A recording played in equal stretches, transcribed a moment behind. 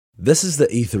This is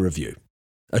the Ether Review,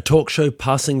 a talk show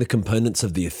passing the components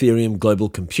of the Ethereum global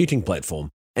computing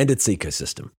platform and its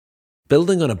ecosystem.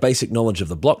 Building on a basic knowledge of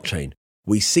the blockchain,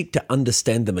 we seek to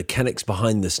understand the mechanics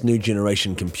behind this new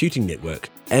generation computing network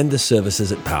and the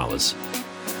services it powers.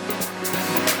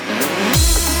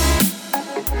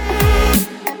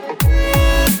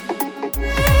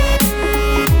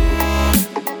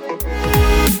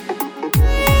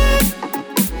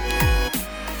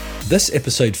 This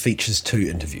episode features two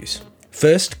interviews.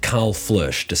 First, Carl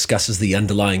Floersch discusses the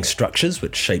underlying structures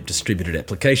which shape distributed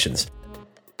applications.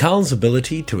 Carl's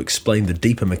ability to explain the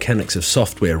deeper mechanics of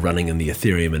software running in the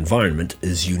Ethereum environment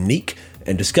is unique,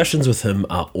 and discussions with him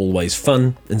are always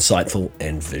fun, insightful,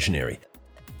 and visionary.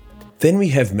 Then we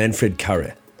have Manfred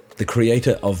Karre, the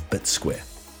creator of BitSquare.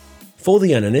 For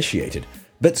the uninitiated,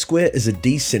 BitSquare is a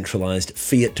decentralized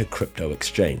fiat-to-crypto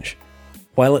exchange.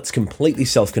 While it's completely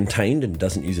self-contained and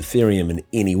doesn't use Ethereum in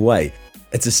any way,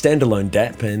 it's a standalone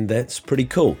dApp, and that's pretty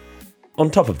cool. On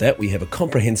top of that, we have a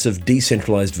comprehensive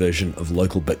decentralized version of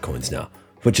local bitcoins now,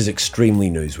 which is extremely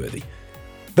newsworthy.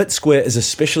 BitSquare is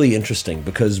especially interesting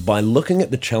because by looking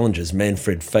at the challenges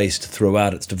Manfred faced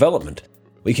throughout its development,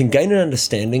 we can gain an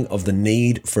understanding of the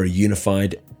need for a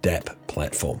unified dApp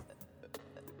platform.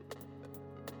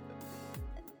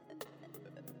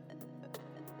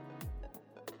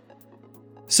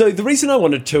 So the reason I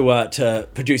wanted to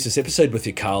produce this episode with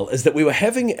you, Carl, is that we were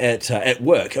having at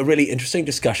work a really interesting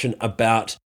discussion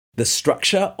about the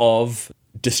structure of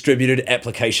distributed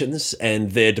applications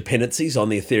and their dependencies on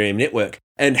the Ethereum network,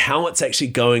 and how it's actually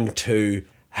going to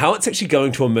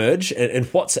emerge, and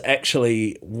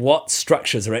what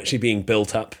structures are actually being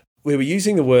built up. We were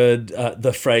using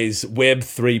the phrase Web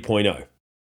 3.0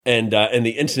 and the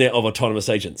Internet of Autonomous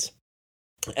Agents.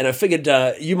 And I figured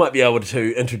you might be able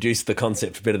to introduce the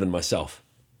concept better than myself.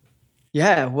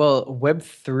 Yeah, well,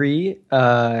 Web3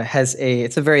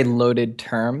 it's a very loaded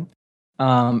term.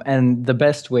 And the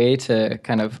best way to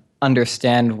kind of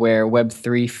understand where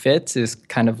Web3 fits is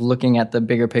kind of looking at the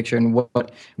bigger picture and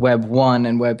what Web 1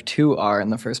 and Web 2 are in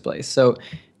the first place. So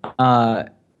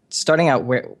starting out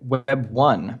where Web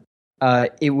 1,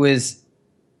 it was,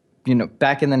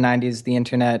 back in the 90s, the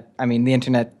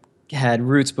internet had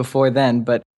roots before then,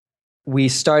 but we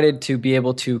started to be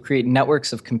able to create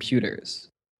networks of computers.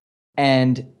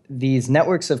 And these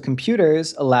networks of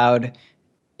computers allowed,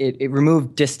 it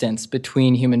removed distance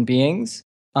between human beings,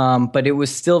 but it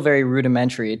was still very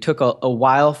rudimentary. It took a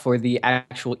while for the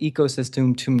actual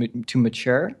ecosystem to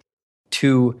mature,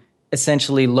 to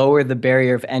essentially lower the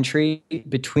barrier of entry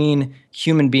between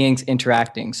human beings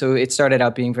interacting. So it started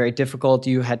out being very difficult.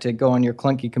 You had to go on your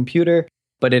clunky computer,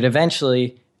 but it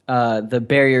eventually the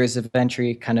barriers of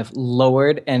entry kind of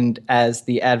lowered, and as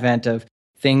the advent of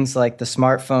things like the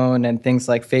smartphone and things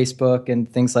like Facebook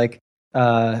and things like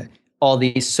all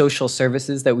these social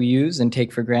services that we use and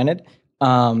take for granted,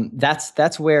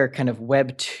 that's where kind of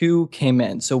Web 2 came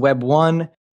in. So Web 1,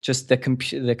 just the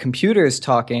computers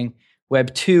talking.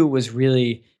 Web 2 was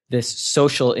really this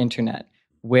social internet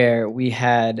where we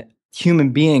had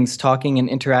human beings talking and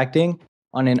interacting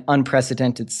on an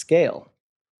unprecedented scale.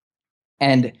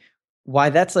 And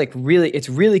why that's it's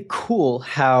really cool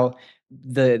how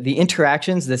the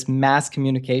interactions, this mass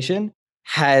communication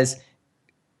has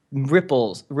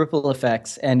ripple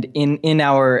effects and in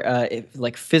our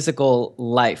physical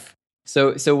life.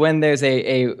 So when there's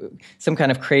some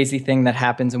kind of crazy thing that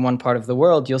happens in one part of the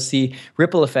world, you'll see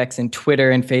ripple effects in Twitter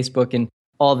and Facebook and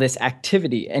all this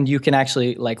activity, and you can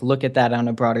actually look at that on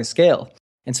a broader scale.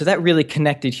 And so that really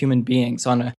connected human beings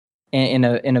in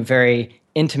a very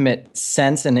intimate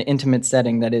sense and an intimate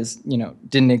setting that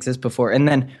didn't exist before. And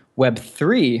then Web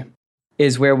 3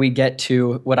 is where we get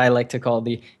to what I like to call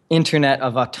the Internet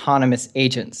of Autonomous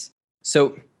Agents.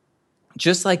 So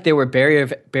just like there were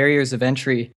barriers of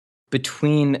entry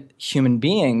between human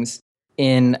beings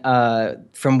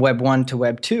from Web 1 to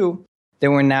Web 2,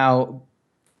 there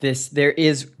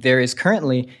is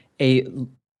currently a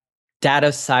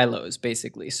data silos,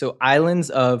 basically. So islands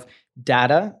of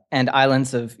data and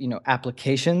islands of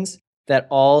applications that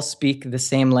all speak the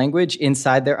same language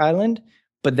inside their island,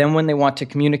 but then when they want to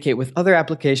communicate with other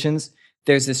applications,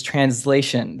 there's this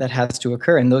translation that has to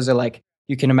occur, and those are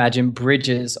you can imagine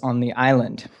bridges on the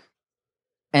island.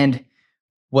 And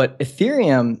what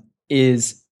Ethereum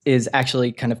is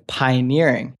actually kind of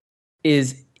pioneering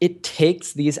is it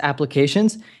takes these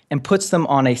applications and puts them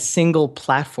on a single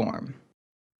platform.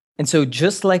 And so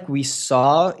just like we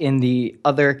saw in the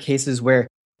other cases where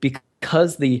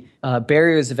because the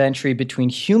barriers of entry between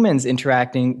humans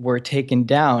interacting were taken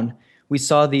down, we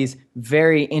saw these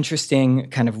very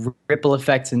interesting kind of ripple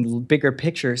effects and bigger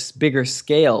pictures, bigger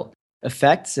scale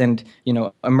effects and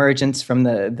emergence from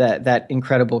that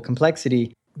incredible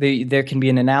complexity, there can be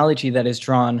an analogy that is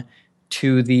drawn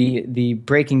to the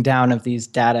breaking down of these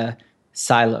data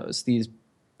silos, these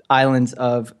islands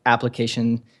of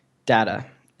application data,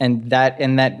 and that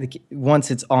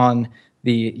once it's on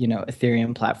the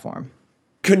Ethereum platform.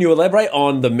 Can you elaborate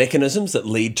on the mechanisms that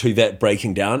lead to that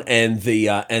breaking down and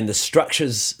the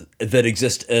structures that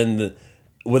exist within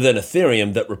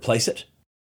Ethereum that replace it?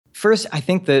 First, I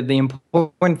think the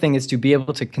important thing is to be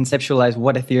able to conceptualize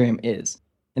what Ethereum is.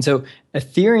 And so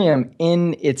Ethereum,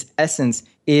 in its essence,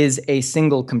 is a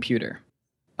single computer.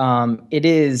 It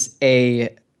is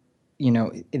a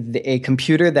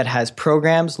computer that has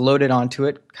programs loaded onto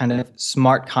it, kind of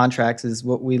smart contracts is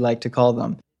what we like to call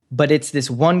them. But it's this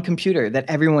one computer that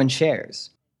everyone shares.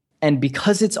 And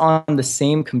because it's on the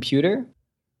same computer,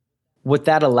 what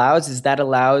that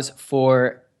allows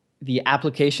for the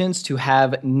applications to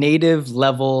have native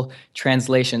level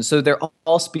translation. So they're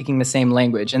all speaking the same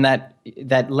language. And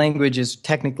that language is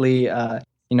technically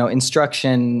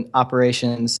instruction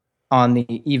operations on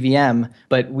the EVM,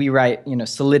 but we write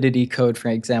Solidity code, for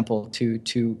example,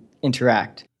 to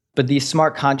interact. But these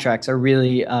smart contracts are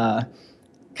really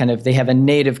they have a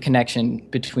native connection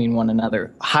between one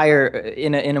another, higher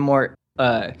in a more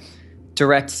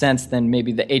direct sense than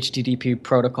maybe the HTTP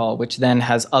protocol, which then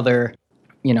has other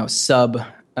sub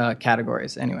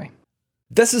categories. Anyway,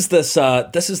 this is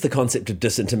the concept of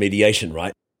disintermediation,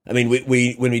 right? I mean,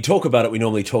 we when we talk about it, we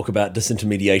normally talk about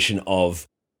disintermediation of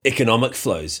economic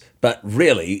flows, but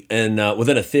really,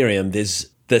 within Ethereum, there's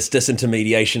this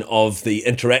disintermediation of the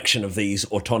interaction of these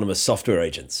autonomous software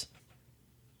agents.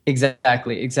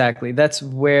 Exactly. That's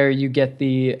where you get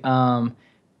the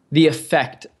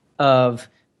effect of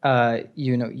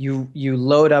you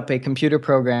load up a computer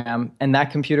program, and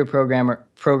that computer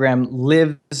program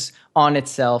lives on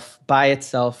itself by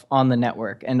itself on the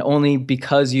network, and only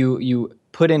because you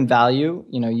put in value,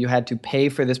 you had to pay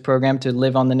for this program to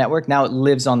live on the network. Now it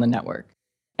lives on the network,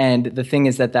 and the thing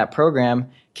is that program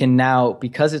can now,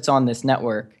 because it's on this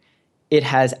network, it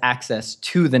has access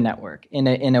to the network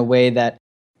in a way that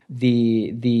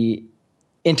the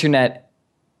internet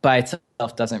by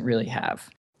itself doesn't really have.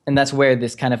 And that's where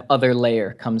this kind of other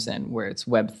layer comes in, where it's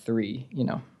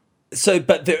Web3, So,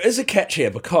 but there is a catch here,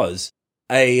 because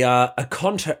a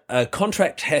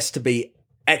contract has to be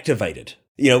activated.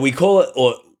 We call it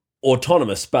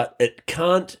autonomous, but it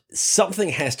can't. Something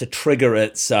has to trigger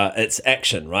its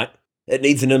action, right? It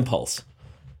needs an impulse.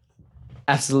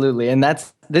 Absolutely, and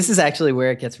this is actually where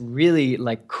it gets really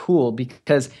cool,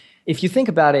 because if you think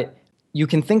about it, you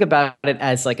can think about it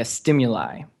as like a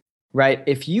stimuli, right?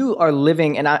 If you are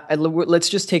living, and let's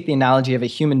just take the analogy of a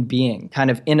human being kind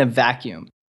of in a vacuum.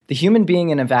 The human being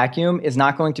in a vacuum is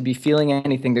not going to be feeling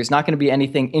anything. There's not going to be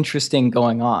anything interesting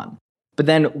going on. But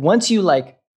then once you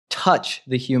touch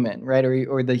the human, right?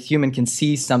 Or the human can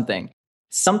see something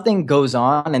goes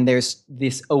on, and there's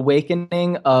this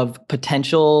awakening of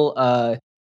potential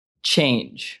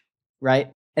change,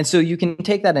 right? And so you can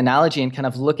take that analogy and kind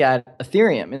of look at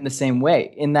Ethereum in the same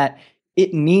way, in that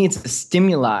it needs a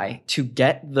stimuli to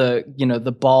get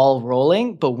the ball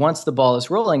rolling. But once the ball is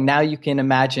rolling, now you can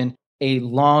imagine a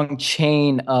long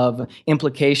chain of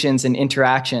implications and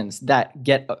interactions that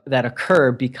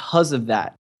occur because of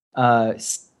that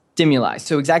stimuli.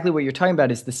 So exactly what you're talking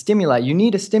about is the stimuli. You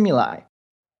need a stimuli,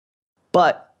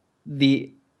 but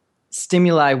the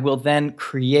stimuli will then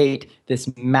create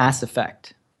this mass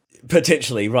effect.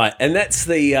 Potentially, right. And that's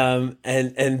the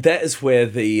and that is where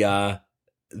the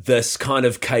this kind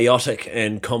of chaotic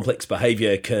and complex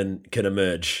behavior can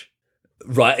emerge.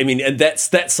 Right. I mean, and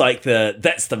that's like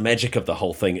that's the magic of the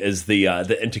whole thing, is the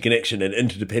interconnection and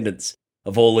interdependence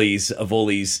of all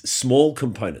these small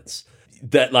components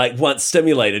that, once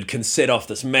stimulated, can set off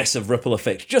this massive ripple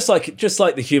effect, just like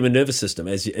the human nervous system,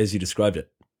 as you described it.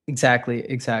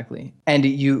 Exactly. And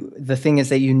the thing is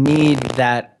that you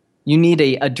need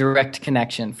a direct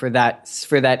connection for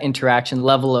that interaction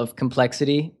level of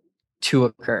complexity to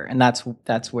occur, and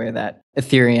that's where that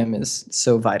Ethereum is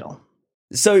so vital.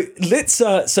 So let's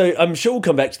so I'm sure we'll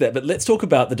come back to that, but let's talk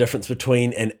about the difference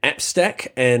between an app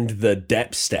stack and the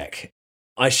dApp stack.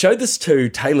 I showed this to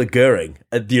Taylor Goering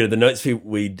at the notes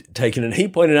we'd taken, and he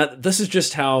pointed out that this is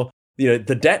just how the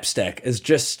dApp stack is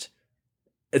just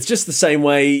the same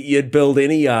way you'd build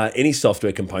any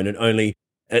software component, only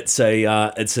it's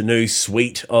a new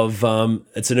suite of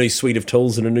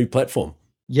tools and a new platform.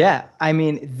 Yeah, I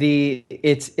mean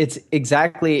it's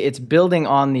building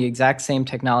on the exact same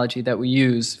technology that we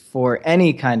use for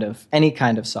any kind of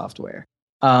software.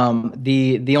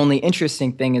 The only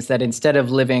interesting thing is that instead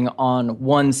of living on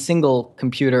one single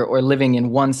computer or living in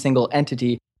one single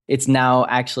entity, it's now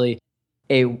actually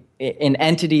an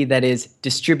entity that is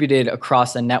distributed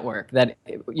across a network that,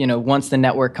 once the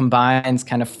network combines,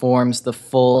 kind of forms the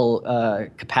full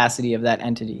capacity of that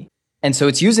entity. And so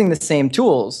it's using the same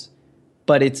tools,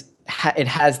 but it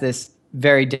has this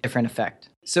very different effect.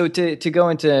 So to go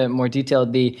into more detail,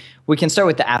 we can start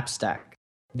with the app stack.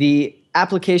 The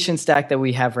application stack that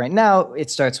we have right now, it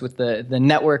starts with the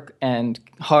network and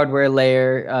hardware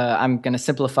layer. I'm going to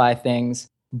simplify things,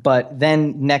 but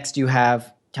then next you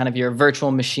have kind of your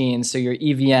virtual machines, so your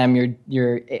EVM,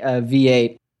 your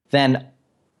V8. Then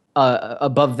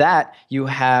above that, you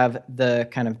have the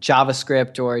kind of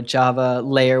JavaScript or Java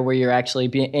layer where you're actually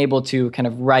being able to kind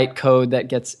of write code that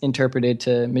gets interpreted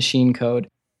to machine code.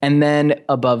 And then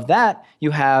above that,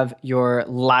 you have your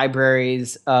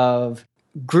libraries of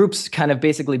groups, kind of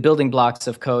basically building blocks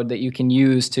of code that you can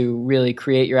use to really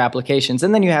create your applications.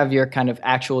 And then you have your kind of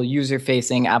actual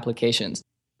user-facing applications.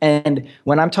 And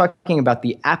when I'm talking about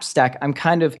the app stack, I'm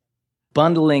kind of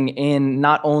bundling in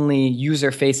not only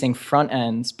user-facing front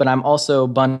ends, but I'm also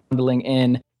bundling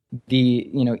in the,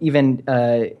 even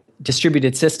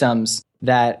distributed systems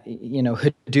that,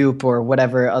 Hadoop or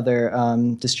whatever other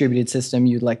distributed system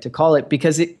you'd like to call it,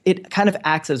 because it kind of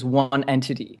acts as one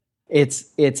entity. It's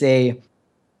a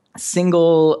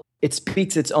single, it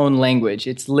speaks its own language.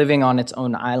 It's living on its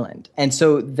own island. And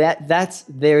so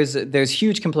there's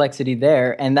huge complexity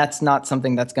there, and that's not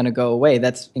something that's going to go away.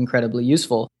 That's incredibly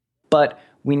useful. But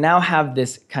we now have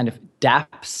this kind of DApp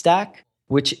stack,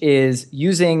 which is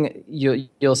using,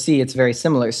 you'll see it's very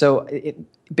similar. So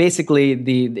basically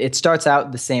it starts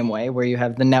out the same way, where you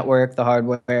have the network, the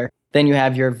hardware, then you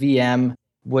have your VM,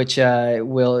 which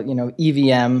will,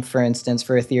 EVM, for instance,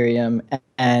 for Ethereum,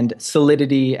 and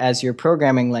Solidity as your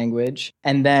programming language.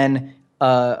 And then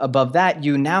above that,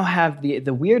 you now have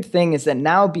the weird thing is that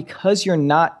now, because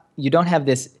you don't have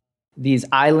these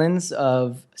islands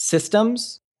of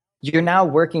systems, you're now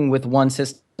working with one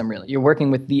system, really. You're working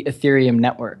with the Ethereum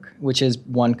network, which is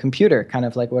one computer, kind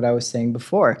of like what I was saying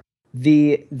before.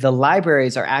 The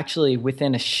libraries are actually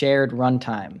within a shared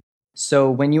runtime.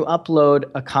 So when you upload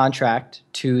a contract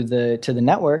to the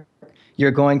network,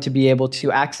 you're going to be able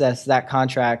to access that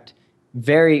contract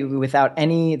without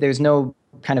any, there's no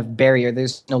kind of barrier,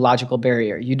 there's no logical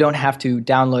barrier. You don't have to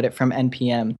download it from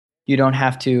NPM. You don't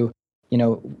have to,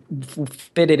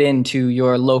 fit it into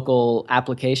your local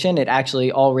application. It actually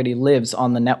already lives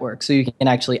on the network. So you can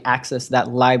actually access that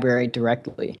library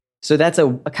directly. So that's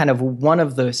a kind of one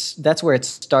of those, that's where it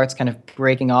starts kind of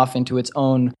breaking off into its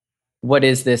own, what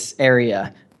is this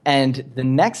area? And the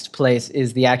next place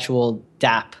is the actual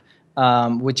DApp,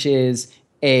 which is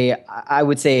I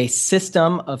would say, a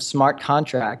system of smart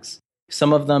contracts,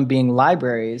 some of them being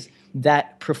libraries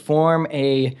that perform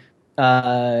a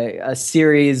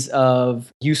series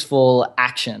of useful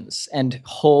actions and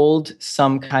hold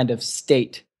some kind of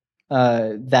state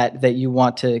that you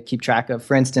want to keep track of.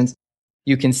 For instance,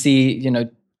 you can see,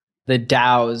 the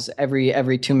DAOs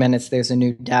every 2 minutes. There's a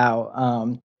new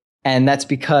DAO. And that's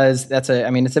because it's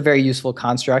a very useful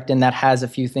construct, and that has a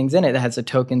few things in it. It has a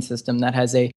token system, that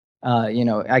has a,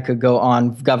 I could go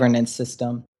on, governance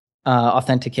system,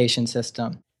 authentication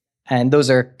system. And those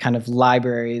are kind of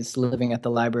libraries living at the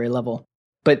library level.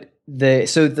 But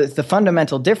the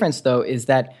fundamental difference, though, is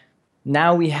that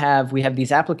now we have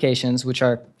these applications which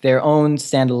are their own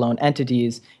standalone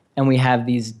entities, and we have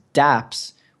these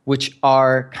dApps, which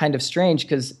are kind of strange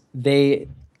because they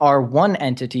are one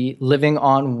entity living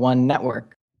on one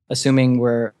network, assuming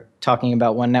we're talking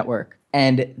about one network.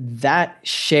 And that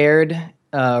shared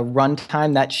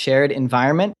runtime, that shared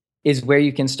environment, is where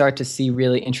you can start to see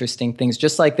really interesting things.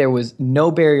 Just like there was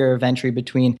no barrier of entry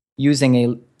between using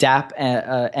a dApp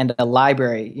and a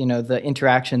library, the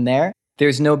interaction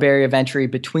there's no barrier of entry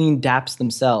between dApps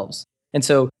themselves. And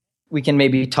so we can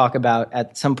maybe talk about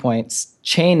at some point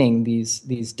chaining these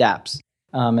dApps.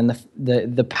 And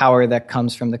the power that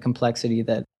comes from the complexity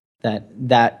that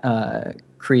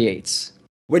creates.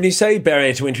 When you say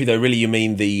barrier to entry, though, really you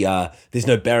mean there's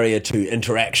no barrier to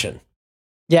interaction.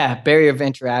 Yeah, barrier of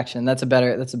interaction. That's a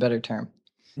better term.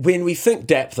 When we think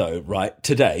dApp, though, right,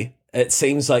 today, it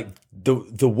seems like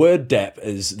the word dApp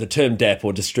is the term dApp,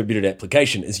 or distributed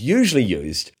application, is usually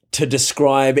used to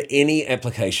describe any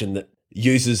application that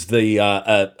uses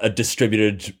a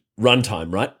distributed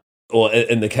runtime, right? Or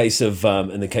in the case of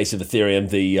Ethereum,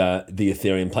 the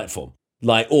Ethereum platform,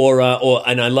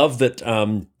 and I love that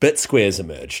BitSquare's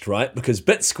emerged, right? Because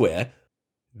BitSquare,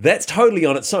 that's totally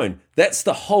on its own. That's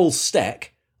the whole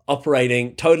stack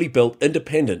operating, totally built,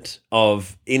 independent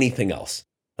of anything else.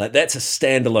 Like that's a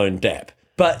standalone dApp.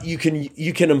 But you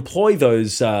can employ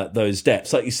those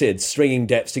dApps, like you said, stringing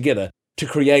dApps together to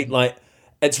create like,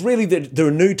 it's really they're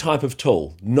a new type of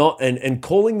tool, and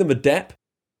calling them a dApp.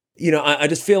 I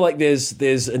just feel like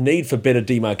there's a need for better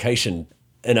demarcation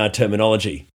in our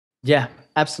terminology. Yeah,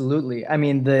 absolutely. I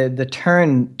mean, the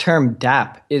term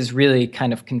dApp is really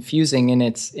kind of confusing in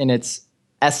its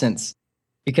essence,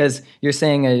 because you're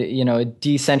saying a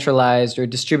decentralized or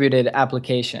distributed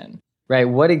application, right?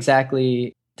 What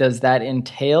exactly does that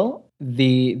entail?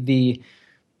 The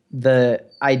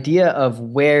idea of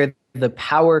where the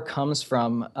power comes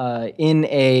from in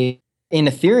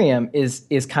Ethereum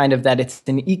is kind of that it's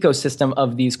an ecosystem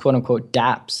of these quote unquote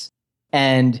dApps,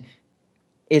 and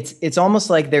it's almost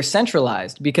like they're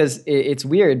centralized, because it's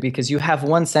weird, because you have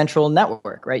one central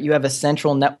network, right? You have a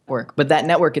central network, but that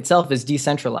network itself is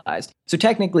decentralized. So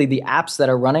technically the apps that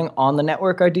are running on the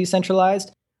network are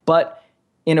decentralized, but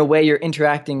in a way you're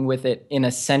interacting with it in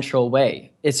a central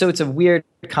way. So it's a weird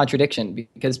contradiction,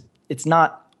 because it's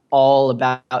not all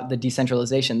about the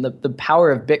decentralization. The power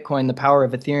of Bitcoin, the power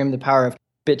of Ethereum, the power of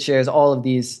BitShares, all of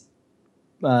these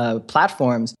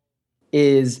platforms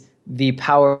is the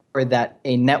power that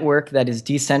a network that is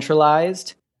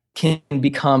decentralized can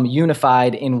become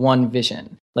unified in one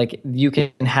vision. Like you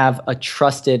can have a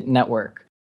trusted network.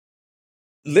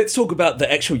 Let's talk about the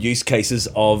actual use cases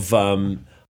of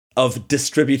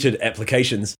distributed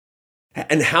applications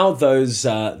and how those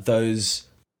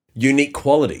unique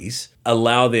qualities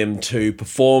allow them to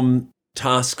perform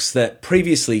tasks that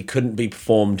previously couldn't be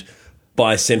performed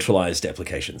by centralized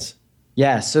applications.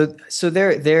 Yeah, so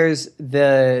there's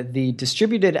the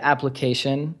distributed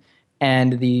application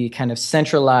and the kind of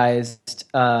centralized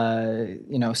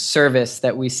service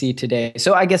that we see today.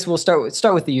 So I guess we'll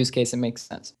start with the use case. It makes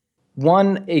sense.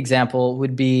 One example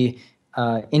would be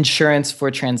insurance for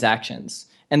transactions.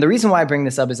 And the reason why I bring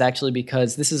this up is actually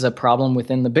because this is a problem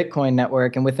within the Bitcoin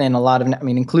network and within a lot of,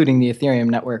 including the Ethereum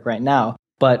network right now.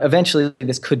 But eventually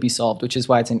this could be solved, which is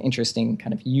why it's an interesting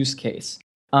kind of use case.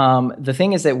 The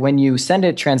thing is that when you send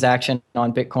a transaction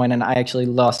on Bitcoin, and I actually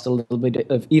lost a little bit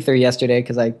of Ether yesterday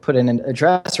because I put in an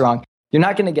address wrong, you're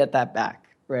not going to get that back,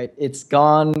 right? It's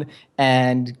gone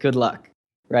and good luck,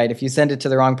 right? If you send it to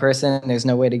the wrong person, there's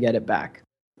no way to get it back.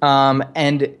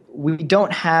 And we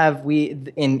don't have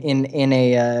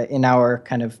in our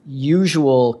kind of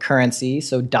usual currency,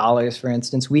 so dollars, for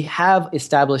instance, we have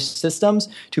established systems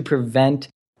to prevent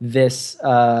this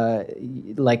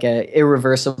like a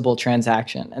irreversible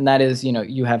transaction. And that is,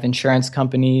 you have insurance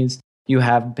companies, you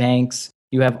have banks,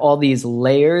 you have all these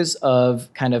layers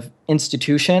of kind of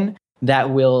institution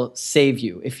that will save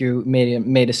you if you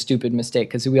made a stupid mistake,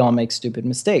 because we all make stupid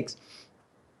mistakes.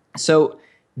 So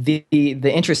the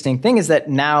interesting thing is that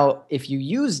now if you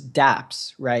use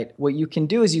dApps, right, what you can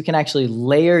do is you can actually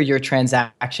layer your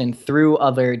transaction through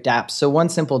other dApps. So one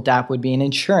simple dApp would be an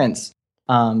insurance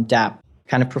dApp,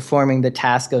 kind of performing the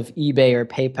task of eBay or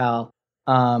PayPal,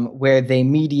 where they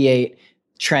mediate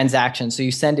transactions. So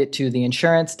you send it to the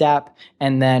insurance dApp,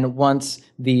 and then once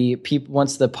the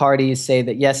parties say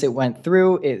that yes, it went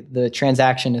through, the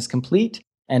transaction is complete,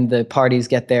 and the parties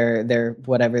get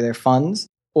their funds.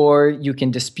 Or you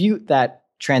can dispute that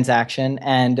transaction,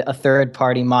 and a third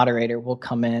party moderator will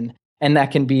come in, and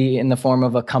that can be in the form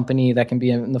of a company, that can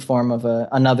be in the form of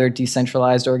another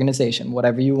decentralized organization,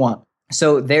 whatever you want.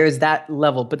 So there's that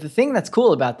level. But the thing that's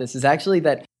cool about this is actually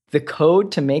that the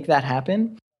code to make that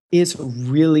happen is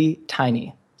really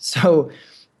tiny. So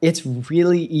it's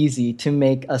really easy to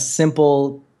make a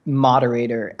simple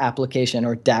moderator application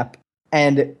or dApp.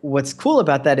 And what's cool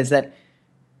about that is that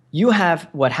you have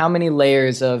how many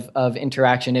layers of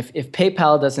interaction? If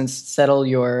PayPal doesn't settle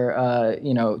your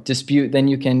dispute, then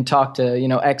you can talk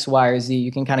to X, Y, or Z.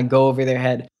 You can kind of go over their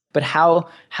head. But how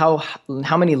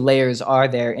many layers are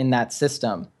there in that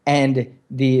system? And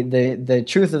the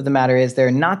truth of the matter is there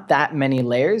are not that many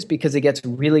layers, because it gets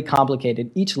really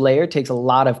complicated. Each layer takes a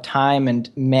lot of time and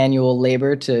manual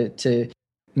labor to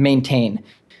maintain.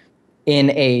 In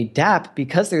a dApp,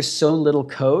 because there's so little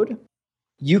code,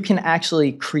 you can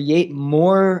actually create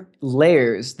more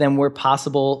layers than were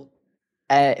possible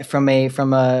from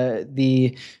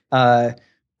the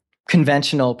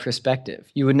conventional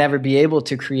perspective. You would never be able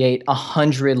to create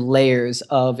 100 layers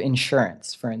of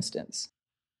insurance, for instance,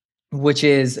 which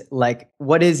is like,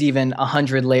 what is even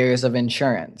 100 layers of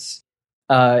insurance?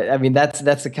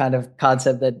 That's the kind of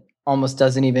concept that almost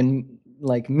doesn't even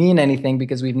mean anything,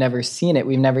 because we've never seen it.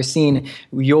 We've never seen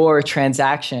your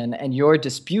transaction and your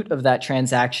dispute of that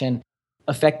transaction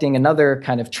affecting another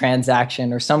kind of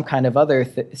transaction or some kind of other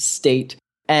state,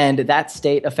 and that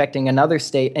state affecting another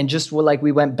state. And just like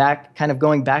we went back, kind of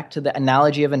going back to the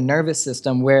analogy of a nervous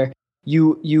system where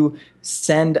you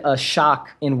send a shock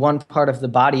in one part of the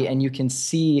body and you can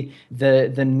see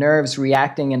the nerves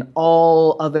reacting in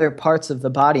all other parts of the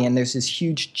body, and there's this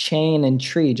huge chain and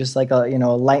tree, just like a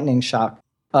lightning shock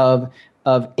of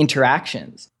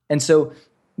interactions. And so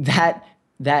that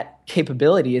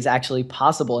capability is actually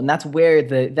possible, and that's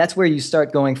where you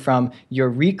start going from. You're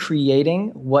recreating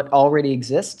what already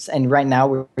exists, and right now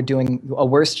we're doing a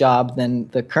worse job than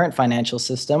the current financial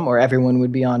system, or everyone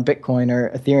would be on Bitcoin or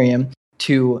Ethereum,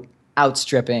 to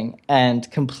outstripping and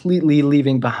completely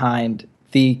leaving behind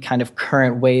the kind of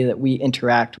current way that we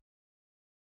interact.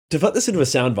 To put this into a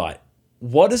soundbite,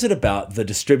 what is it about the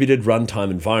distributed runtime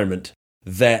environment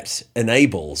that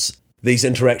enables these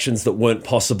interactions that weren't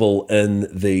possible in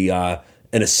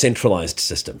a centralized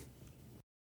system?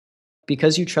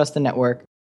 Because you trust the network,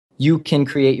 you can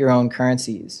create your own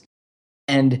currencies.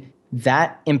 And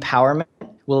that empowerment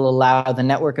will allow the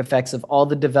network effects of all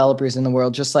the developers in the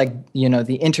world, just like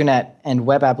the internet and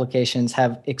web applications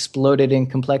have exploded in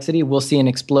complexity. We'll see an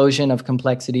explosion of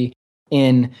complexity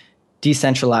in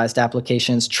decentralized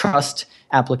applications, trust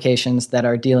applications that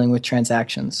are dealing with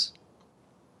transactions.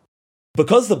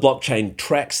 Because the blockchain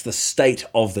tracks the state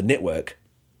of the network,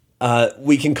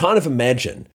 we can kind of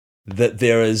imagine that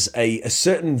there is a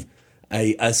certain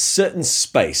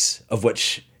space of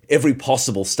which every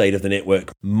possible state of the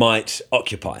network might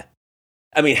occupy.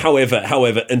 I mean,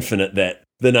 however infinite that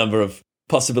the number of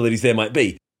possibilities there might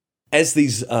be. As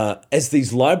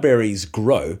these libraries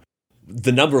grow,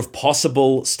 the number of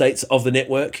possible states of the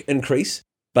network increase,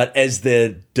 but as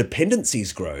their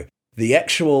dependencies grow, the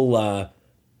actual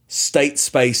state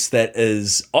space that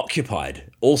is occupied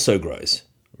also grows.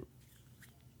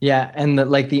 Yeah, and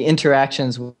the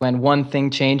interactions, when one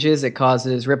thing changes, it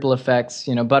causes ripple effects,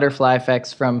 butterfly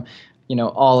effects from,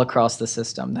 all across the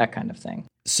system, that kind of thing.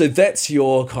 So that's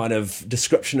your kind of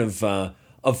description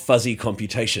of fuzzy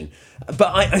computation.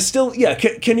 But I still,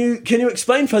 can you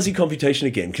explain fuzzy computation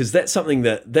again? Because that's something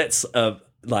that's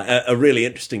a really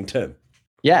interesting term.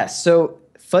 Yeah, so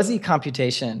fuzzy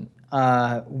computation.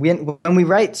 When we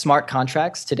write smart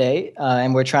contracts today,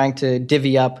 and we're trying to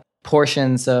divvy up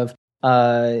portions of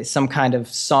some kind of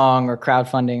song or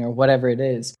crowdfunding or whatever it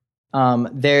is,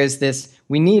 there's this.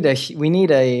 We need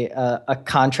a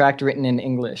contract written in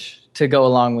English to go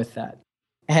along with that,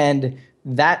 and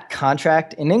that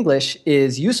contract in English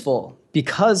is useful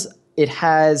because it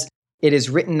is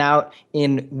written out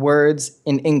in words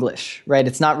in English, right?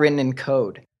 It's not written in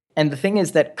code. And the thing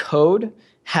is that code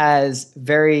has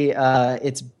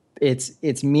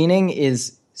its meaning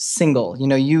is single.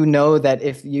 You know that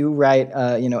if you write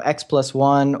x plus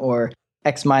 1 or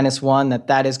x minus 1,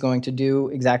 that is going to do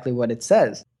exactly what it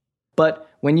says. But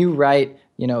when you write,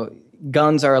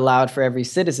 guns are allowed for every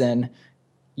citizen,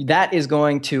 that is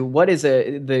going to, what is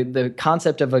the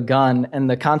concept of a gun and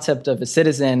the concept of a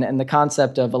citizen and the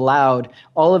concept of allowed,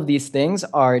 all of these things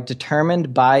are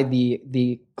determined by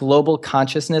the global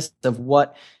consciousness of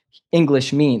what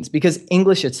English means, because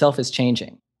English itself is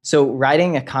changing. So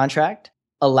writing a contract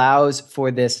allows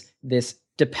for this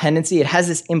dependency. It has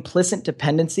this implicit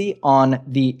dependency on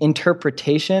the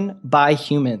interpretation by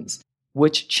humans,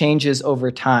 which changes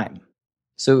over time.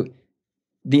 So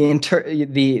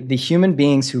the human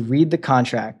beings who read the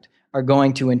contract are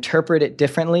going to interpret it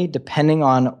differently depending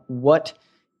on what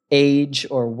age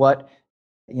or what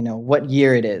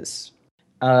year it is.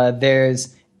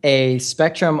 There's a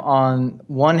spectrum. On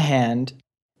one hand,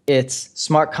 it's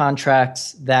smart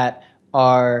contracts that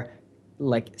are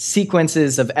like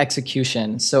sequences of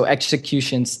execution. So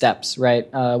execution steps, right?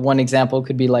 One example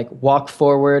could be like walk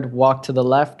forward, walk to the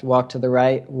left, walk to the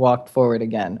right, walk forward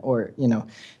again, or,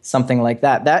 something like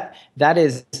that. That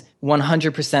is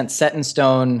 100% set in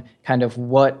stone, kind of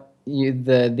what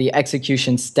the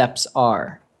execution steps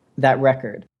are, that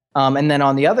record. And then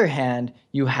on the other hand,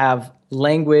 you have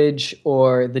language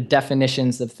or the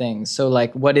definitions of things. So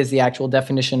like, what is the actual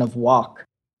definition of walk?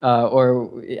 Or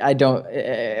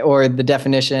the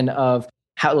definition of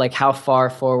how far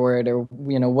forward, or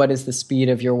what is the speed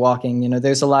of your walking?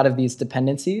 There's a lot of these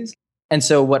dependencies, and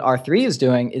so what R3 is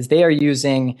doing is they are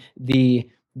using the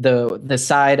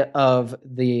side of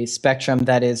the spectrum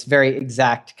that is very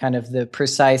exact, kind of the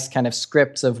precise kind of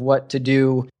scripts of what to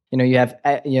do. You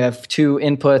have two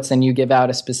inputs and you give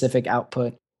out a specific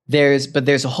output.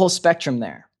 There's a whole spectrum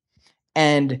there.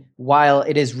 And while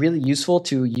it is really useful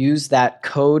to use that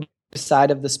code side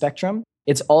of the spectrum,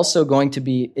 it's also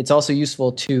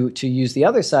useful to use the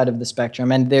other side of the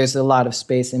spectrum. And there's a lot of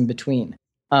space in between.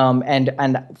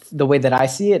 And the way that I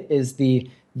see it is the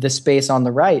space on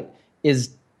the right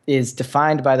is is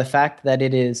defined by the fact that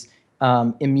it is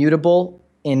immutable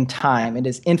in time. It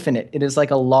is infinite. It is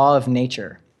like a law of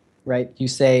nature, right? You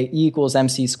say E equals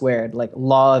mc squared, like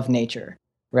law of nature,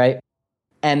 right?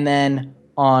 And then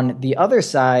on the other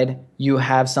side, you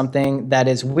have something that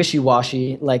is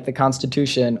wishy-washy, like the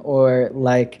Constitution or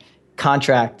like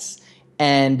contracts.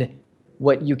 And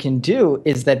what you can do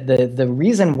is that the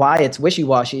reason why it's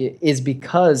wishy-washy is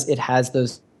because it has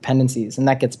those dependencies. And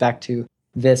that gets back to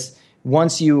this.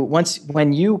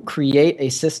 When you create a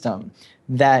system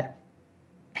that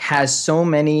has so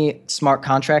many smart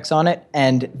contracts on it,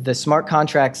 and the smart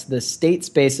contracts, the state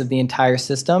space of the entire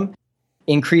system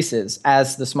increases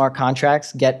as the smart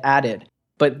contracts get added.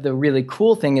 But the really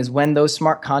cool thing is when those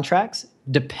smart contracts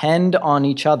depend on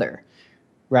each other,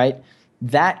 right?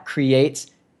 That creates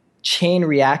chain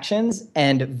reactions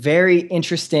and very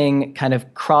interesting kind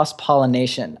of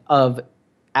cross-pollination of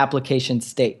application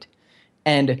state.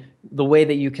 And the way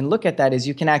that you can look at that is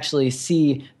you can actually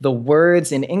see the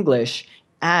words in English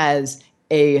as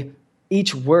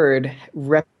each word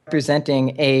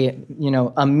representing a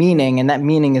meaning, and that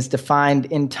meaning is defined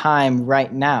in time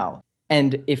right now.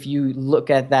 And if you look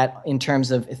at that in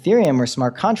terms of Ethereum or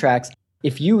smart contracts,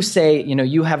 if you say,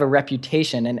 you have a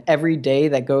reputation, and every day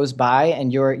that goes by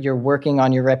and you're working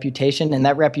on your reputation, and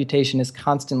that reputation is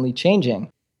constantly changing,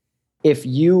 if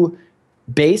you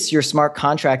base your smart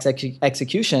contracts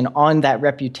execution on that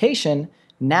reputation,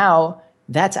 now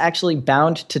that's actually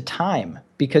bound to time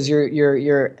because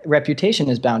your reputation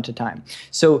is bound to time.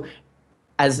 So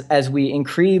as we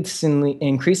increasingly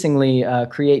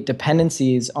create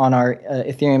dependencies on our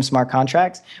Ethereum smart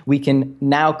contracts, we can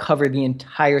now cover the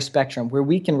entire spectrum where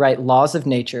we can write laws of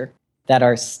nature that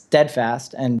are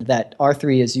steadfast and that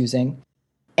R3 is using,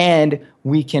 and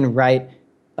we can write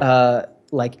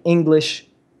like English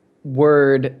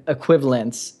word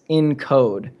equivalents in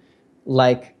code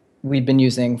like we've been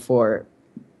using for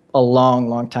a long,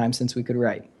 long time since we could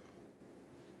write.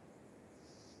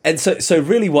 And so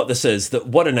really what this is, that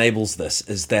what enables this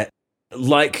is that,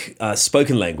 like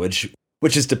spoken language,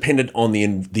 which is dependent on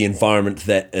the environment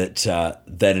that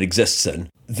it exists in,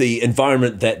 the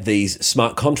environment that these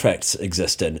smart contracts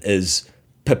exist in is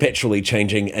perpetually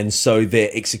changing, and so their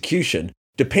execution,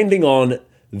 depending on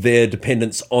their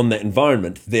dependence on that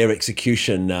environment, their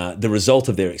execution, the result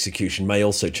of their execution may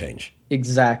also change.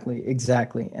 Exactly.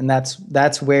 And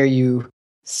that's where you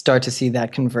start to see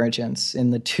that convergence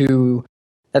in the two.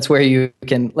 That's where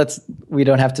we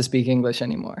don't have to speak English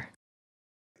anymore.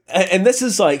 And this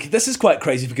is quite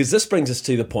crazy, because this brings us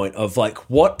to the point of like,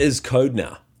 what is code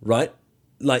now, right?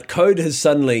 Like code has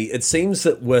suddenly, it seems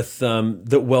that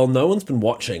no one's been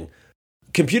watching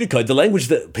computer code, the language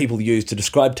that people use to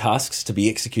describe tasks to be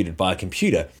executed by a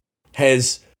computer,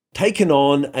 has taken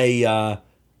on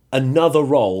another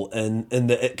role in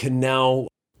that it can now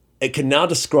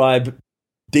describe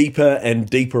deeper and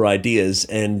deeper ideas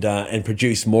and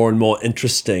produce more and more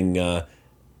interesting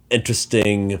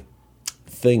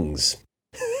things.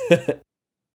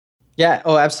 Yeah,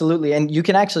 oh, absolutely. And you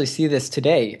can actually see this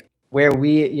today where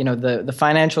the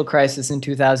financial crisis in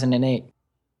 2008,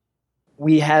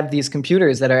 we have these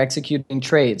computers that are executing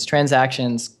trades,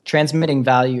 transactions, transmitting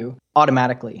value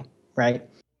automatically, right?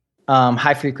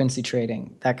 High frequency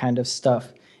trading, that kind of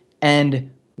stuff. And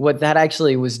what that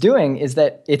actually was doing is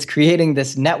that it's creating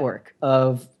this network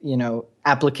of,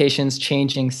 applications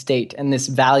changing state. And this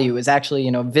value is actually,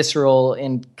 visceral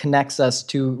and connects us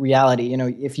to reality.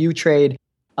 If you trade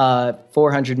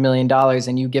 $400 million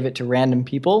and you give it to random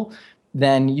people,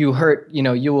 then you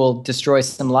will destroy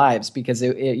some lives because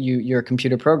your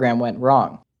computer program went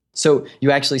wrong. So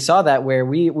you actually saw that where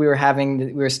we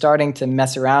were starting to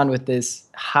mess around with this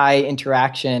high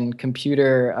interaction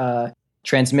computer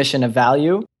transmission of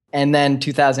value. And then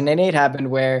 2008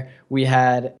 happened where we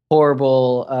had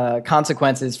horrible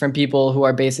consequences from people who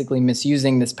are basically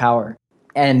misusing this power.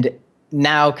 And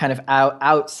now kind of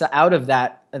out of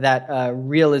that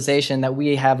realization that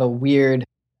we have a weird,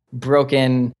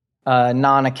 broken,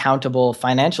 non-accountable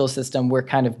financial system, we're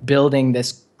kind of building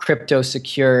this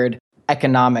crypto-secured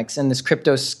economics and this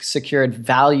crypto-secured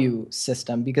value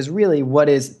system. Because really, what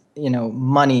is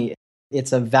money?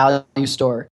 It's a value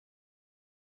store.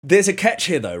 There's a catch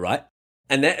here, though, right?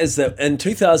 And that is that in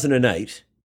 2008,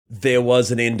 there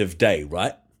was an end of day,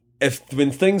 right?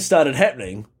 When things started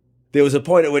happening, there was a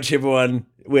point at which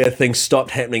where things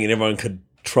stopped happening and everyone could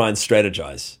try and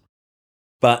strategize.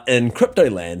 But in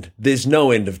crypto land, there's no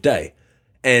end of day.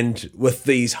 And with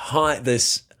these high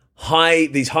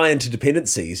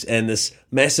interdependencies and this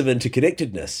massive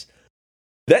interconnectedness,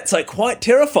 that's like quite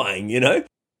terrifying,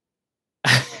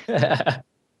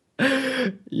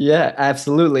 Yeah,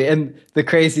 absolutely. And the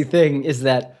crazy thing is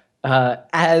that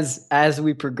as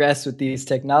we progress with these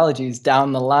technologies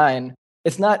down the line,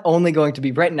 it's not only going to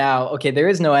be right now. Okay, there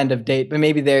is no end of date, but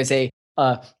maybe there's a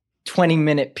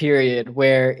 20-minute period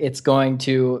where it's going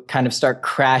to kind of start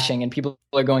crashing, and people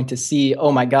are going to see,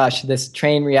 oh my gosh, this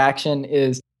train reaction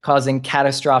is causing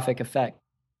catastrophic effect.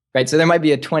 Right. So there might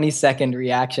be a 20-second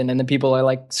reaction, and then people are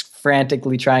like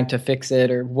frantically trying to fix it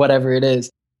or whatever it is.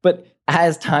 But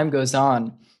as time goes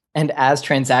on, and as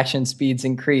transaction speeds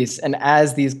increase, and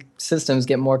as these systems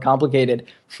get more complicated,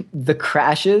 the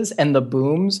crashes and the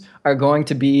booms are going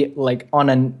to be like on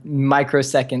a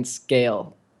microsecond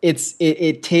scale.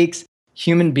 It takes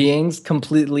human beings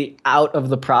completely out of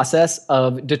the process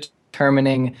of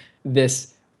determining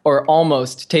this, or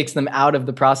almost takes them out of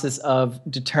the process of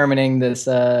determining this,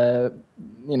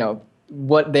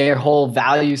 what their whole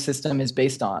value system is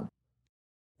based on.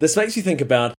 This makes you think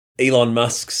about Elon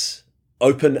Musk's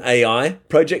OpenAI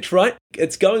project, right?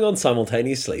 It's going on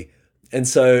simultaneously. And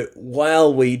so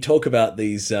while we talk about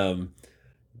these,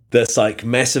 this like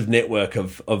massive network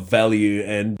of value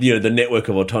and, the network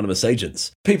of autonomous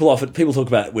agents, people talk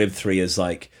about Web3 as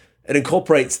like, it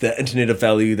incorporates the internet of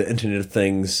value, the internet of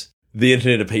things, the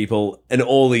internet of people, and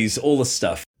all this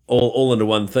stuff all into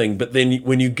one thing. But then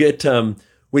when you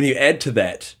add to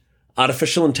that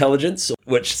artificial intelligence,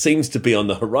 which seems to be on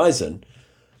the horizon,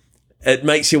 it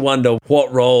makes you wonder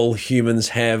what role humans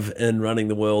have in running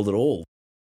the world at all.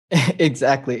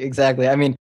 Exactly. I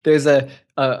mean, there's a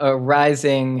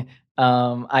rising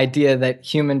idea that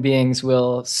human beings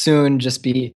will soon just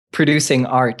be producing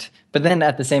art. But then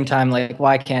at the same time, like,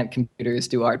 why can't computers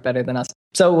do art better than us?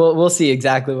 So we'll see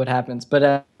exactly what happens.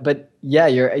 But yeah,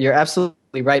 you're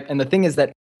absolutely right. And the thing is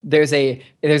that there's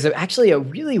actually a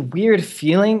really weird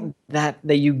feeling that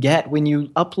you get when you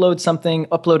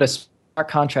upload a smart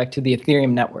contract to the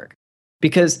Ethereum network,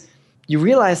 because you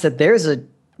realize that there's a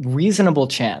reasonable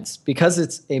chance, because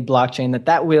it's a blockchain,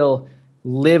 that will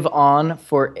live on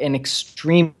for an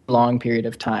extreme long period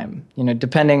of time,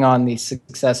 depending on the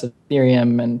success of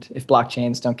Ethereum, and if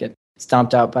blockchains don't get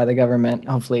stomped out by the government,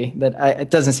 hopefully. It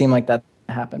doesn't seem like that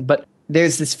happen. But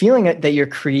there's this feeling that you're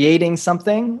creating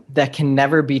something that can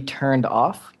never be turned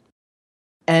off.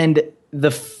 And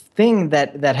the thing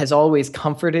that has always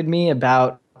comforted me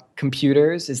about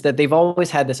computers is that they've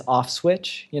always had this off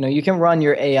switch. You can run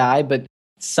your AI, but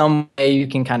some way you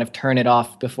can kind of turn it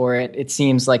off before it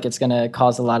seems like it's going to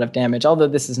cause a lot of damage, although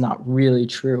this is not really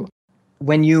true.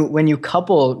 When you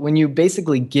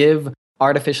basically give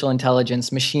artificial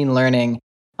intelligence, machine learning,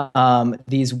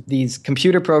 these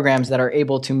computer programs that are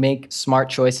able to make smart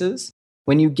choices,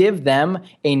 when you give them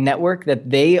a network that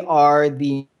they are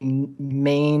the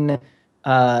main,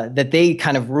 that they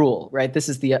kind of rule, right? This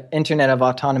is the internet of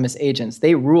autonomous agents.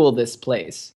 They rule this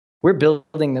place. We're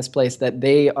building this place that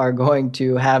they are going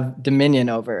to have dominion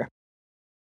over.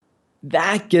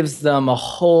 That gives them a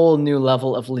whole new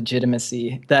level of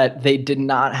legitimacy that they did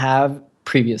not have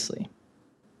previously.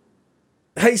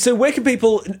 Hey, so where can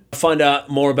people find out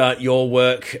more about your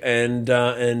work and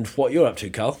what you're up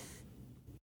to, Carl?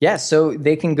 Yeah, so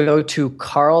they can go to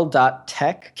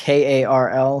karl.tech,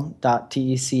 KARL.TECH.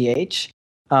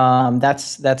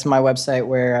 That's my website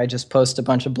where I just post a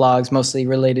bunch of blogs, mostly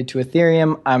related to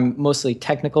Ethereum. I'm mostly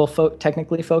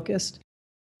technically focused.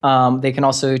 They can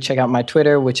also check out my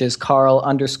Twitter, which is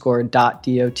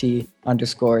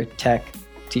karl_.dot_tech,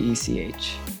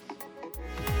 TECH.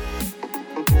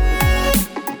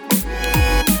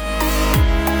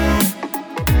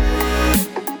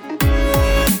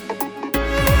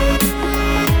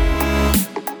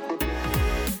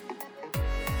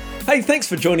 Hey, thanks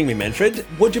for joining me, Manfred.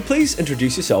 Would you please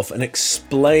introduce yourself and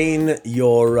explain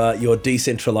your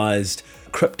decentralized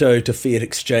crypto to fiat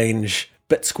exchange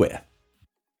BitSquare?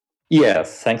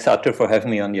 Yes, thanks, Arthur, for having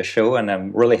me on your show. And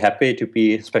I'm really happy to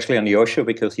be especially on your show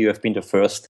because you have been the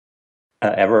first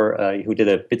ever who did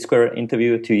a BitSquare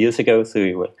interview 2 years ago. So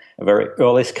you were a very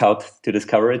early scout to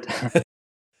discover it.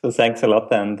 So thanks a lot,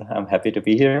 and I'm happy to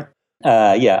be here.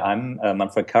 I'm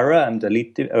Manfred Karrer. I'm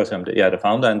the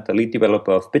founder and the lead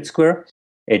developer of BitSquare,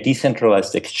 a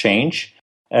decentralized exchange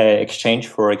for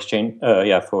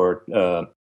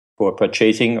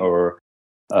purchasing or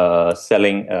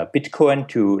selling Bitcoin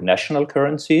to national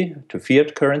currency, to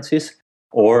fiat currencies,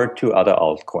 or to other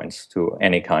altcoins, to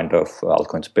any kind of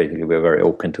altcoins. Basically, we're very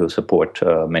open to support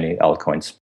many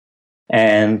altcoins.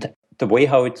 And the way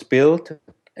how it's built,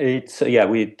 we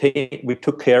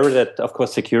took care that, of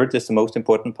course, security is the most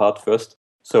important part first.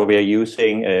 So we are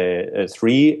using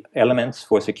 3 elements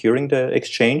for securing the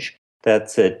exchange.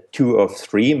 That's 2 of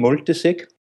 3 multisig.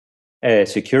 a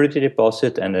security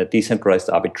deposit, and a decentralized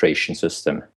arbitration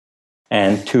system.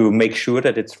 And to make sure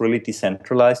that it's really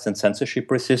decentralized and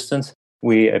censorship resistant,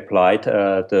 we applied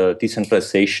the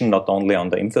decentralization not only on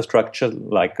the infrastructure,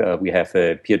 like we have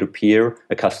a peer-to-peer,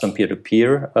 a custom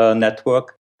peer-to-peer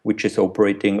network, which is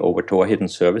operating over Tor hidden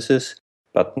services.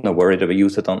 But no worry, the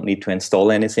user don't need to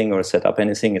install anything or set up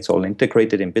anything. It's all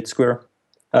integrated in BitSquare.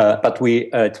 But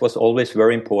it was always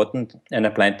very important, and I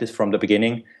planned this from the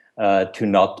beginning, to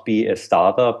not be a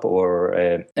startup or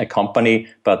a company,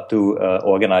 but to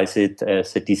organize it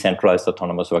as a decentralized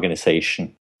autonomous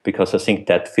organization, because I think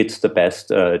that fits the best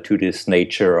to this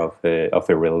nature of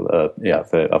a real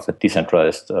of a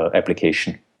decentralized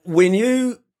application. When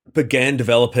you began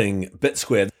developing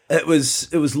BitSquare, it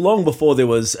was long before there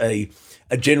was a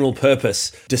general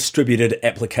purpose distributed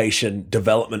application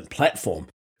development platform.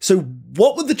 So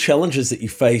what were the challenges that you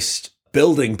faced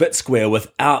building BitSquare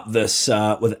without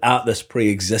this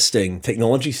pre-existing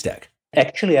technology stack?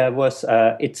 Actually,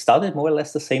 it started more or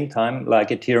less the same time like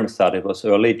Ethereum started. It was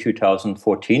early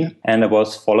 2014, and I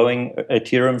was following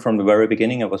Ethereum from the very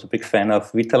beginning. I was a big fan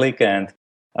of Vitalik, and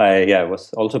I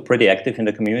was also pretty active in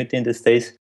the community in these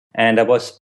days. And I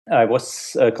was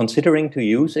considering to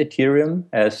use Ethereum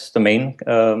as the main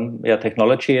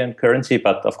technology and currency,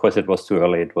 but of course it was too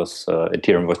early. It was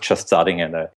Ethereum was just starting,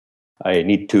 and I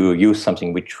need to use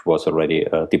something which was already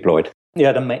deployed.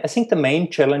 Yeah, I think the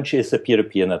main challenge is a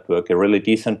peer-to-peer network, a really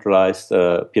decentralized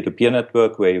peer-to-peer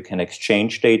network where you can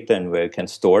exchange data and where you can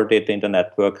store data in the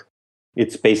network.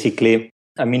 It's basically,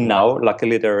 now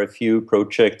luckily there are a few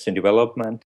projects in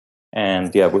development,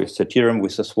 and with Ethereum,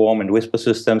 with the Swarm and Whisper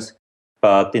systems.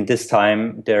 But in this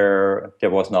time, there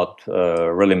was not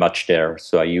really much there.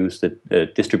 So I used a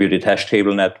distributed hash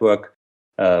table network,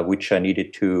 which I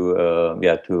needed to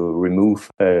remove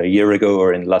a year ago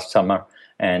or in last summer,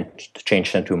 and to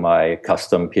change them to my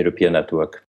custom peer-to-peer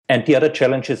network. And the other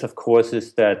challenge is, of course,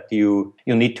 is that you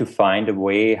need to find a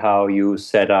way how you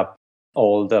set up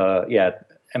all the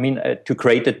to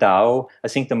create a DAO. I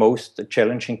think the most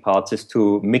challenging part is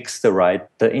to mix the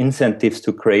incentives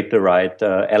to create the right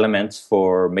elements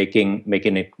for making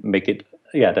it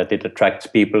that it attracts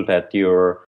people, that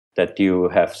you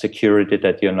have security,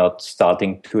 that you're not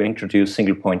starting to introduce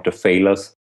single point of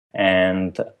failures.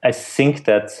 And I think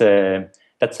that's a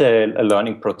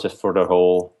learning process for the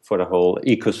whole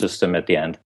ecosystem at the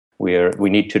end, where we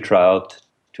need to try out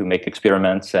to make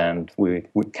experiments, and we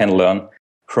can learn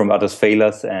from others'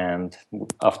 failures, and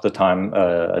after time,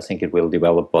 I think it will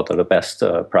develop what are the best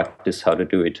practice how to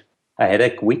do it. I had a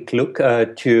quick look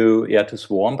to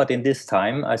Swarm, but in this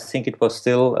time, I think it was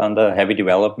still under heavy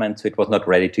development, so it was not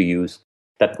ready to use.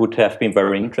 That would have been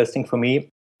very interesting for me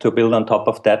to build on top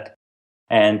of that.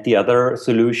 And the other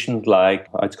solution, like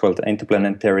it's called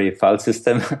interplanetary file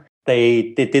system,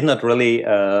 they did not really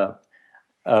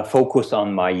focus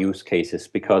on my use cases,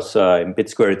 because in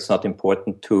BitSquare it's not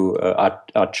important to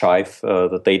archive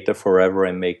the data forever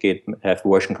and make it have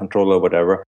version control or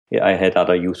whatever. I had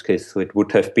other use cases, so it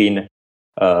would have been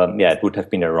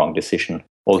a wrong decision.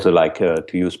 Also, like to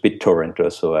use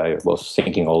BitTorrent. So I was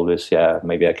thinking always,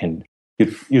 maybe I can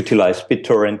utilize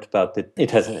BitTorrent, but it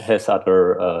has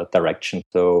other direction.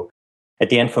 So at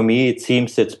the end, for me, it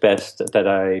seems it's best that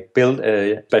I build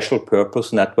a special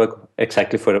purpose network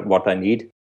exactly for what I need.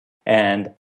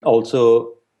 And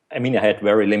also, I had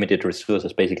very limited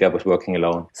resources. Basically, I was working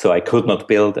alone. So I could not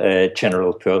build a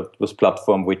general purpose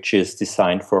platform which is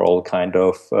designed for all kind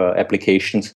of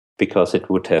applications, because it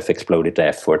would have exploded the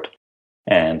effort.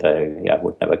 And I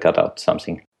would never cut out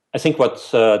something. I think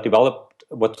what's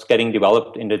getting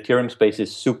developed in the Ethereum space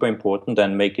is super important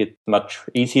and make it much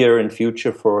easier in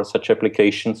future for such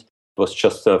applications. It was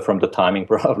just from the timing,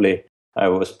 probably. I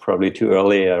was probably too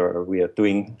early, or we are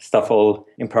doing stuff all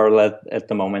in parallel at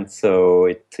the moment. So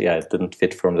it didn't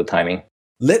fit from the timing.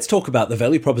 Let's talk about the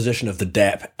value proposition of the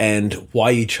dApp and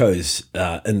why you chose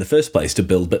in the first place to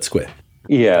build BitSquare.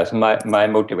 Yeah, so my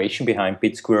motivation behind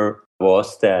BitSquare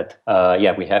was that,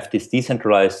 we have this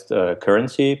decentralized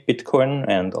currency, Bitcoin,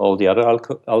 and all the other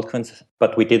altcoins,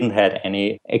 but we didn't have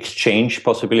any exchange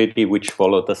possibility which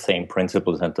followed the same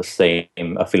principles and the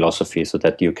same philosophy, so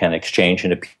that you can exchange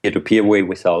in a peer-to-peer way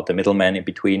without a middleman in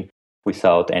between,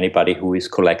 without anybody who is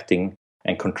collecting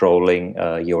and controlling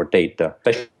your data.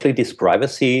 Especially this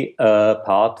privacy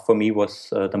part for me was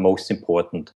the most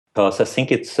important, because I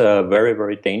think it's very,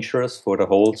 very dangerous for the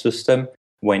whole system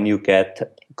when you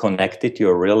get connected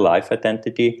your real life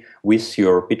identity with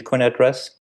your Bitcoin address,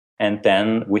 and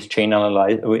then with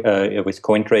with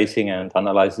coin tracing and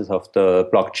analysis of the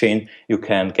blockchain, you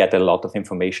can get a lot of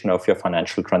information of your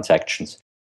financial transactions.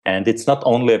 And it's not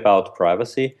only about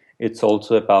privacy; it's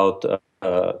also about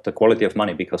the quality of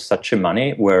money, because such a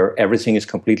money where everything is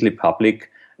completely public,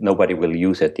 nobody will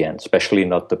use at the end, especially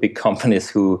not the big companies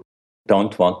who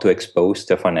don't want to expose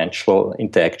their financial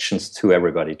interactions to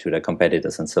everybody, to their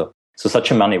competitors. And so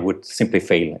such a money would simply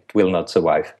fail. It will not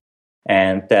survive.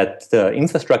 And that the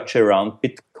infrastructure around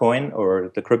Bitcoin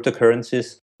or the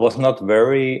cryptocurrencies was not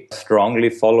very strongly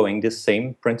following the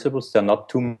same principles. There are not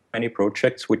too many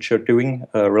projects which are doing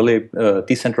really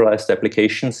decentralized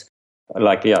applications.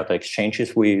 Like, the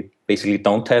exchanges, we basically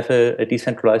don't have a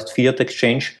decentralized fiat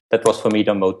exchange. That was for me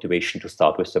the motivation to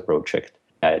start with the project.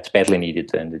 It's badly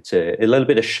needed, and it's a little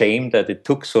bit a shame that it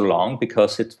took so long,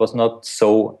 because it was not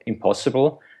so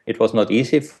impossible. It was not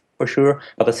easy for sure,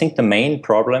 but I think the main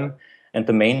problem and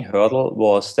the main hurdle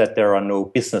was that there are no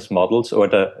business models, or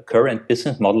the current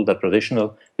business model, the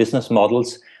traditional business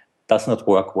models, does not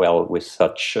work well with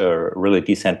such really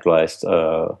decentralized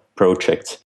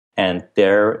projects. And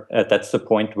that's the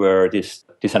point where this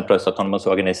decentralized autonomous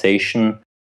organization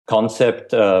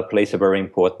concept plays a very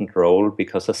important role,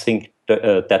 because I think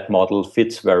that model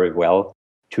fits very well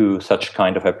to such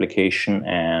kind of application.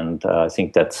 And I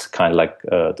think that's kind of like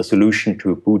the solution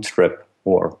to bootstrap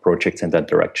more projects in that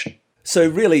direction. So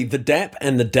really, the dApp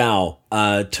and the DAO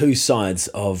are two sides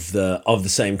of the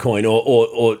same coin,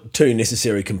 or two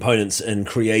necessary components in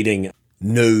creating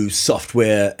new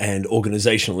software and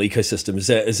organizational ecosystem. Is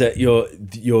that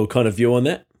your kind of view on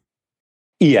that?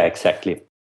 Yeah, exactly.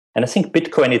 And I think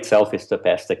Bitcoin itself is the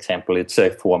best example. It's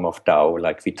a form of DAO,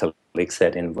 like Vitalik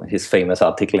said in his famous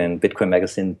article in Bitcoin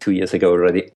Magazine 2 years ago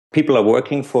already. People are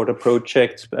working for the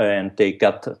project, and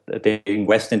they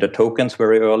invest in the tokens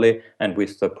very early, and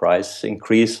with the price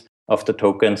increase of the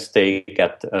tokens, they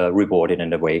get rewarded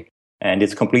in a way. And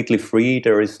it's completely free.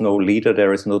 There is no leader.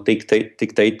 There is no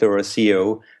dictator or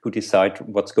CEO who decide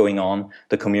what's going on.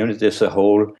 The community as a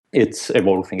whole, it's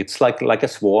evolving. It's like a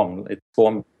swarm. It's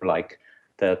swarm-like,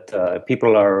 that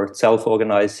people are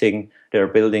self-organizing. They're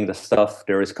building the stuff.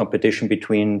 There is competition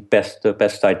between the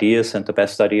best ideas, and the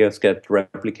best ideas get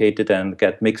replicated and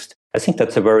get mixed. I think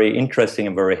that's a very interesting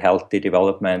and very healthy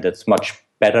development. It's much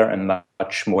better and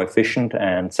much more efficient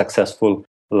and successful,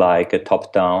 like a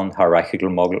top-down hierarchical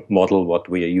model, what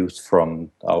we are used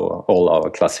from all our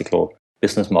classical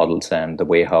business models and the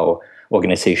way how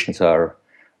organizations are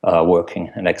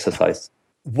working and exercised.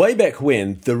 Way back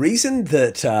when, the reason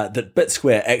that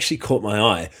BitSquare actually caught my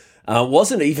eye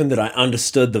wasn't even that I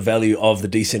understood the value of the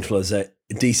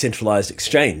decentralized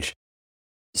exchange,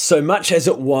 so much as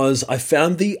it was I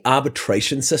found the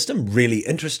arbitration system really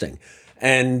interesting,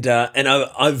 and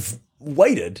I've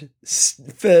waited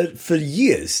for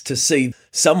years to see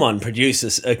someone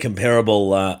produce a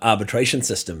comparable arbitration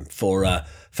system for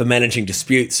managing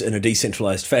disputes in a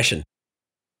decentralized fashion.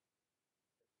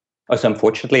 Also,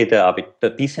 unfortunately,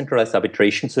 the decentralized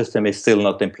arbitration system is still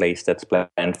not in place. That's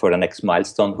planned for the next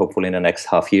milestone, hopefully in the next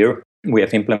half year. We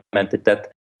have implemented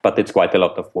that, but it's quite a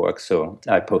lot of work, so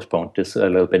I postponed this a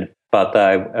little bit. But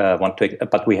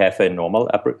but we have a normal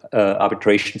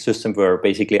arbitration system where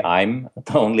basically I'm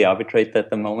the only arbitrator at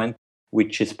the moment,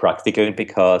 which is practical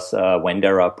because when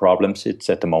there are problems, it's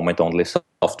at the moment only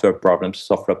software problems,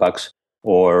 software bugs,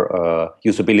 or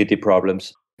usability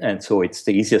problems. And so it's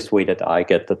the easiest way that I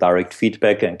get the direct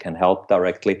feedback and can help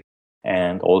directly.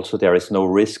 And also there is no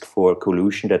risk for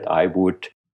collusion, that I would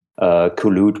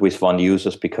collude with one user,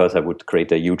 because I would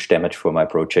create a huge damage for my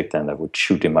project and I would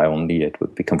shoot in my own knee. It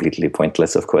would be completely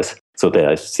pointless, of course. So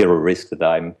there is zero risk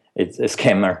that it's a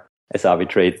scammer as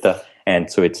arbitrator.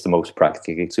 And so it's the most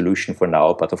practical solution for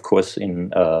now. But of course,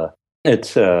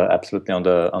 it's absolutely on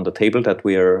the table that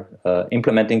we are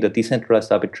implementing the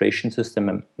decentralized arbitration system.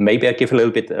 And maybe I give a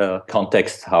little bit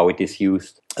context how it is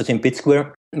used. As in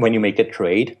BitSquare, when you make a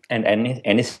trade and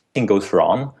anything goes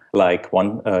wrong, like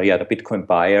the Bitcoin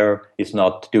buyer is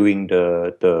not doing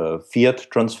the fiat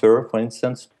transfer, for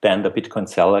instance, then the Bitcoin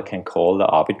seller can call the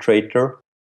arbitrator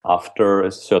after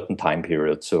a certain time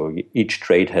period. So each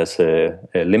trade has a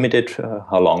limited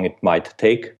how long it might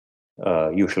take.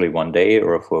 Usually 1 day,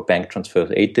 or for bank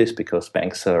transfers 8 days, because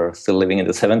banks are still living in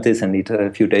the 70s and need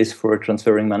a few days for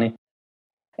transferring money.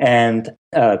 And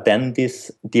then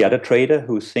the other trader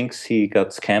who thinks he got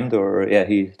scammed, or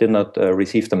he did not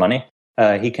receive the money,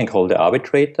 he can call the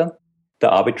arbitrator. The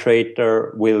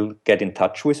arbitrator will get in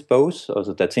touch with both.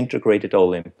 Also, that's integrated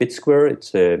all in BitSquare.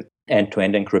 It's an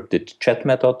end-to-end encrypted chat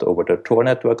method over the Tor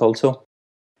network also.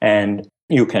 And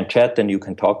you can chat and you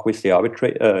can talk with the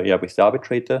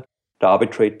arbitrator. The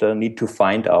arbitrator need to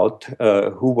find out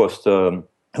who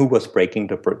was breaking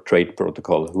the trade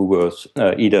protocol, who was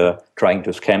either trying to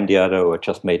scam the other or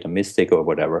just made a mistake or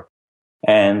whatever.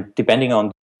 And depending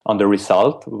on on the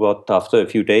result, but after a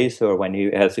few days or when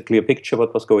he has a clear picture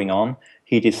what was going on,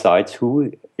 he decides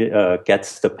who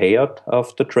gets the payout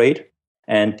of the trade.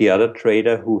 And the other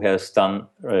trader who has done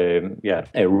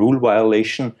a rule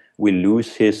violation will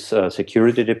lose his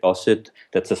security deposit.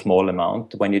 That's a small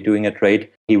amount when you're doing a trade.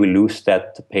 He will lose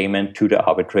that payment to the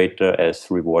arbitrator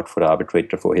as reward for the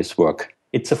arbitrator for his work.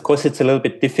 It's a little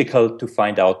bit difficult to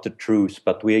find out the truth,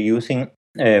 but we are using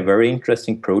a very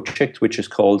interesting project which is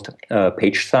called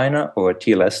PageSigner or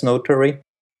TLS Notary.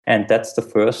 And that's the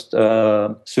first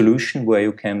solution where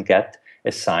you can get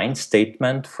a signed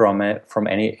statement from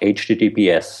any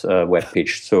HTTPS web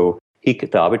page. So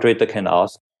the arbitrator can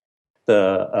ask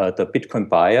the Bitcoin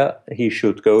buyer, he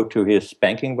should go to his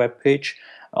banking web page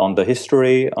on the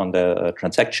history, on the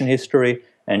transaction history,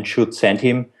 and should send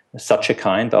him such a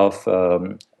kind of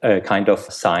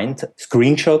signed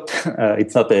screenshot.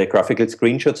 It's not a graphical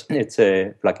screenshot. It's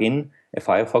a plugin, a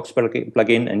Firefox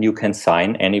plugin, and you can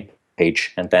sign any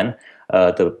page. And then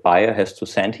the buyer has to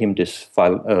send him this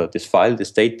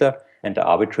this data, and the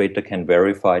arbitrator can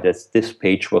verify that this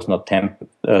page was not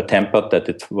tampered, that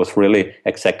it was really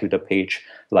exactly the page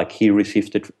like he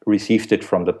received it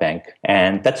from the bank.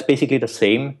 And that's basically the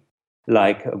same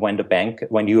like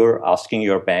when you're asking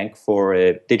your bank for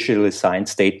a digitally signed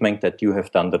statement that you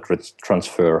have done the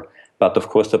transfer. But of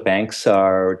course, the banks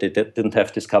didn't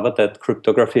have discovered that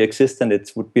cryptography exists, and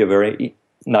it would be a very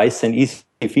nice and easy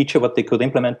feature what they could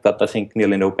implement. But I think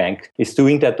nearly no bank is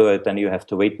doing that, or then you have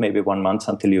to wait maybe 1 month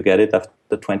until you get it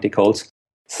after 20 calls.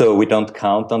 So we don't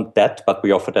count on that, but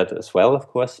we offer that as well, of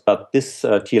course. But this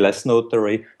TLS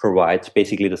Notary provides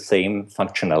basically the same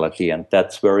functionality, and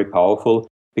that's very powerful,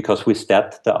 because with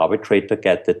that, the arbitrator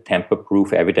gets the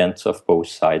tamper-proof evidence of both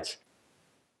sides.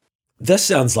 This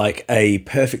sounds like a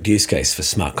perfect use case for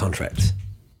smart contracts.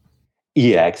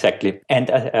 Yeah, exactly.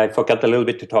 And I forgot a little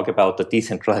bit to talk about the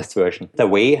decentralized version. The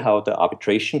way how the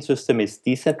arbitration system is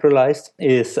decentralized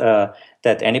is that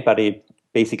anybody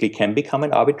basically can become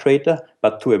an arbitrator,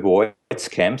 but to avoid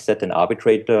scams that an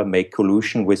arbitrator make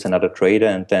collusion with another trader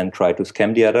and then try to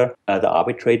scam the other, the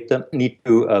arbitrator need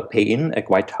to pay in a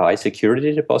quite high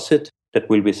security deposit. That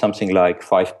will be something like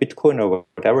 5 Bitcoin or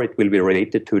whatever. It will be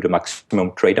related to the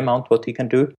maximum trade amount what he can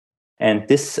do. And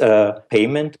this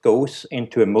payment goes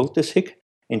into a multisig,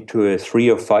 into a 3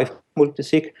 or 5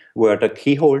 multisig, where the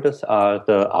key holders are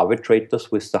the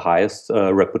arbitrators with the highest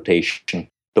reputation.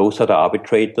 Those are the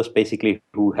arbitrators basically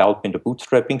who help in the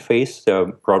bootstrapping phase. They're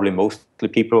probably mostly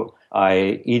people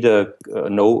I either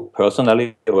know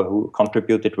personally or who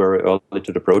contributed very early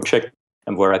to the project,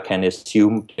 and where I can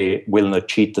assume they will not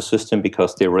cheat the system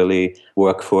because they really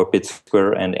work for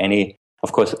BitSquare. And any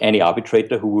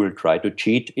arbitrator who will try to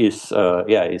cheat is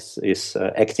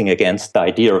acting against the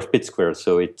idea of BitSquare.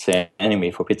 So it's an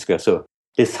enemy for BitSquare. So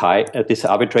these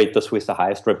arbitrators with the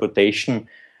highest reputation,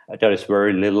 there is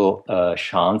very little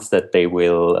chance that they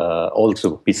will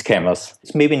also be scammers.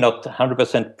 It's maybe not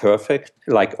 100% perfect,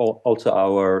 like also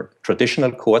our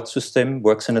traditional court system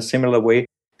works in a similar way,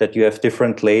 that you have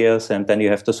different layers, and then you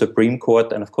have the Supreme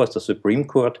Court. And of course, the Supreme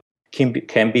Court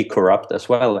can be corrupt as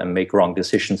well and make wrong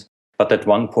decisions. But at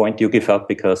one point, you give up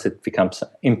because it becomes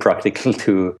impractical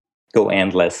to go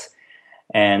endless.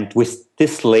 And with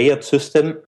this layered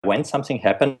system, when something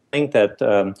happening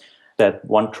that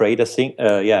one trader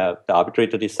the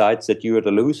arbitrator decides that you are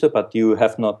the loser, but you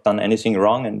have not done anything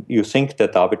wrong, and you think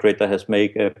that the arbitrator has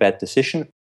made a bad decision,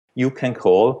 you can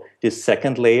call this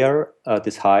second layer,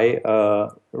 this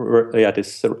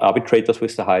arbitrators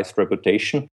with the highest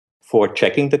reputation, for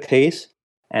checking the case,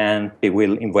 and they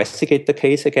will investigate the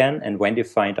case again. And when they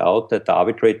find out that the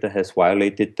arbitrator has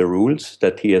violated the rules,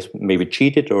 that he has maybe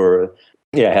cheated or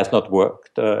has not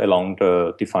worked along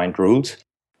the defined rules,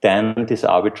 then this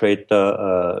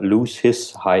arbitrator loses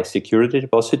his high security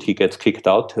deposit. He gets kicked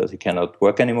out because he cannot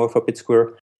work anymore for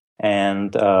BitSquare.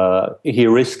 And he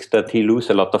risks that he loses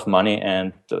a lot of money,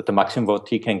 and the maximum what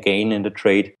he can gain in the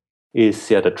trade is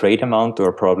the trade amount,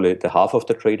 or probably the half of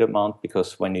the trade amount,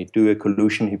 because when he do a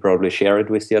collusion, he probably share it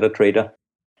with the other trader.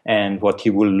 And what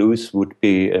he will lose would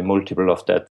be a multiple of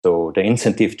that. So the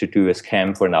incentive to do a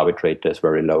scam for an arbitrator is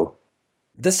very low.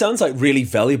 This sounds like really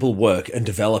valuable work in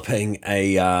developing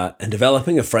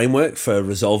a framework for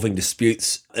resolving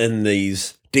disputes in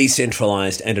these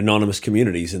decentralized and anonymous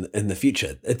communities in the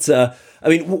future. It's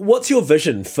what's your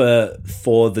vision for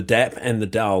the dApp and the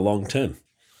DAO long term?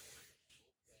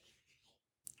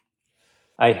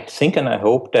 I think and I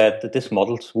hope that these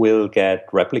models will get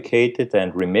replicated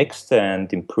and remixed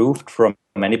and improved from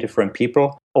many different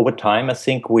people. Over time, I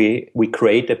think we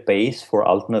create a base for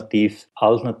alternative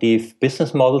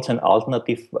business models and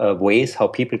alternative ways how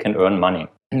people can earn money.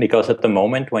 Because at the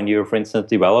moment, when you're, for instance, a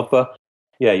developer,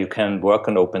 you can work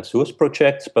on open source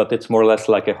projects, but it's more or less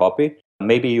like a hobby.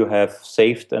 Maybe you have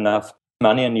saved enough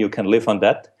money and you can live on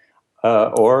that.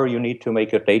 Or you need to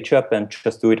make your day job and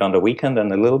just do it on the weekend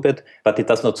and a little bit, but it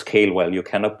does not scale well. You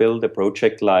cannot build a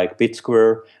project like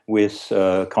BitSquare with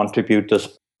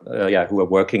contributors who are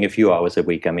working a few hours a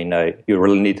week. I mean, you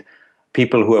really need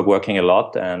people who are working a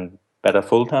lot and better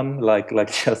full-time, like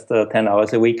just 10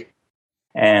 hours a week.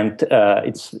 And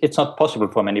it's not possible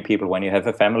for many people. When you have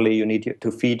a family, you need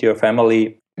to feed your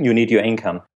family, you need your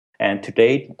income. And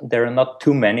today, there are not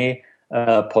too many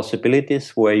possibilities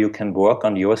where you can work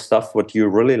on your stuff, what you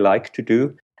really like to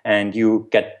do, and you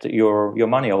get your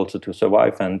money also to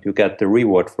survive, and you get the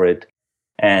reward for it.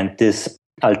 And this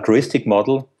altruistic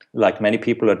model, like many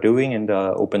people are doing in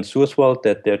the open source world,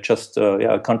 that they're just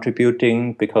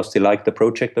contributing because they like the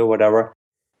project or whatever,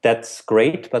 that's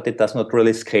great, but it does not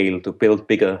really scale to build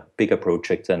bigger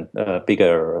projects and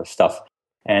bigger stuff.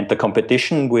 And the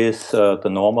competition with the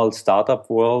normal startup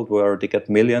world, where they get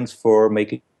millions for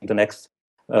making the next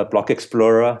block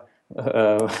explorer,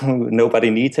 nobody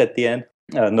needs at the end.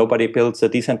 Nobody builds a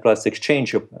decentralized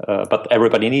exchange, but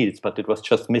everybody needs. But it was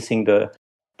just missing the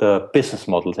business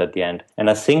models at the end. And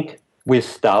I think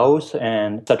with DAOs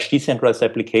and such decentralized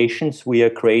applications, we are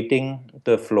creating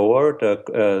the floor,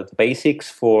 the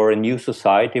basics for a new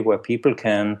society where people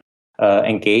can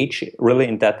engage really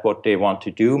in that what they want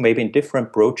to do, maybe in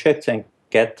different projects, and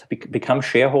become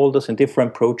shareholders in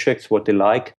different projects, what they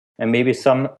like. And maybe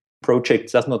some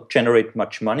projects does not generate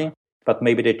much money, but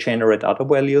maybe they generate other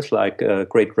values like a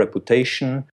great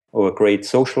reputation or a great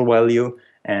social value,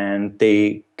 and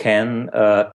they can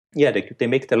they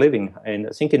make their living. And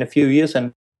I think in a few years,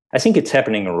 and I think it's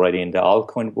happening already in the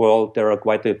altcoin world, there are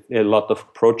quite a lot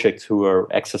of projects who are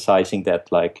exercising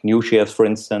that, like NewShares, for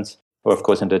instance, or of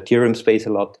course in the Ethereum space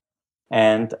a lot.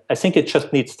 And I think it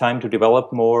just needs time to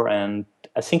develop more. And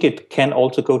I think it can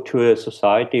also go to a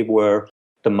society where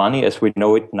the money as we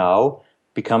know it now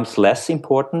becomes less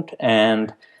important,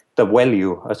 and the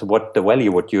value,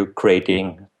 what you're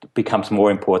creating becomes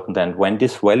more important. And when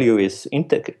this value is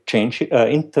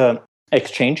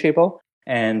interchangeable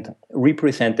and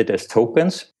represented as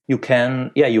tokens, you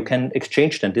can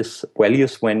exchange then these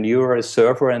values when you're a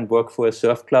server and work for a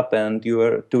surf club and you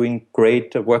are doing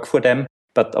great work for them.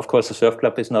 But of course, the surf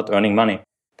club is not earning money,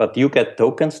 but you get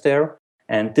tokens there,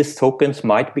 and these tokens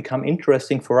might become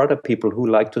interesting for other people who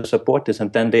like to support this.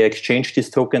 And then they exchange these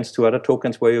tokens to other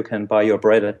tokens where you can buy your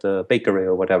bread at the bakery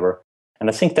or whatever. And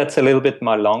I think that's a little bit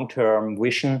my long-term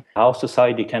vision, how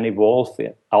society can evolve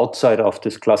outside of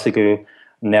this classical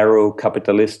narrow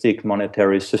capitalistic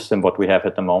monetary system what we have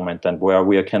at the moment, and where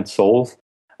we can solve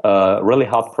really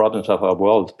hard problems of our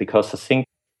world. Because I think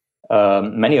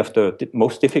many of the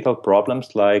most difficult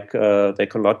problems, like the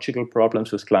ecological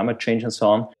problems with climate change and so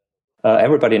on,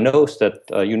 everybody knows that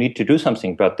you need to do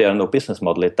something, but there are no business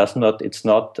model. It's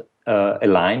not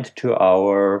aligned to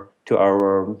our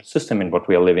system in what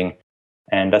we are living.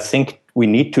 And I think we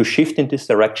need to shift in this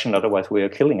direction, otherwise we are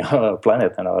killing our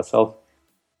planet and ourselves.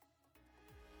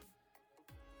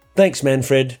 Thanks,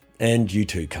 Manfred, and you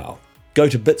too, Carl. Go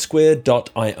to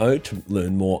bitsquare.io to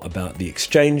learn more about the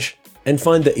exchange, and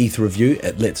find the Ether Review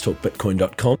at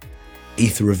letstalkbitcoin.com,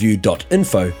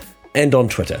 etherreview.info, and on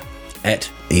Twitter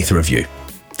 @EtherReview.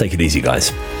 Take it easy,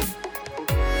 guys.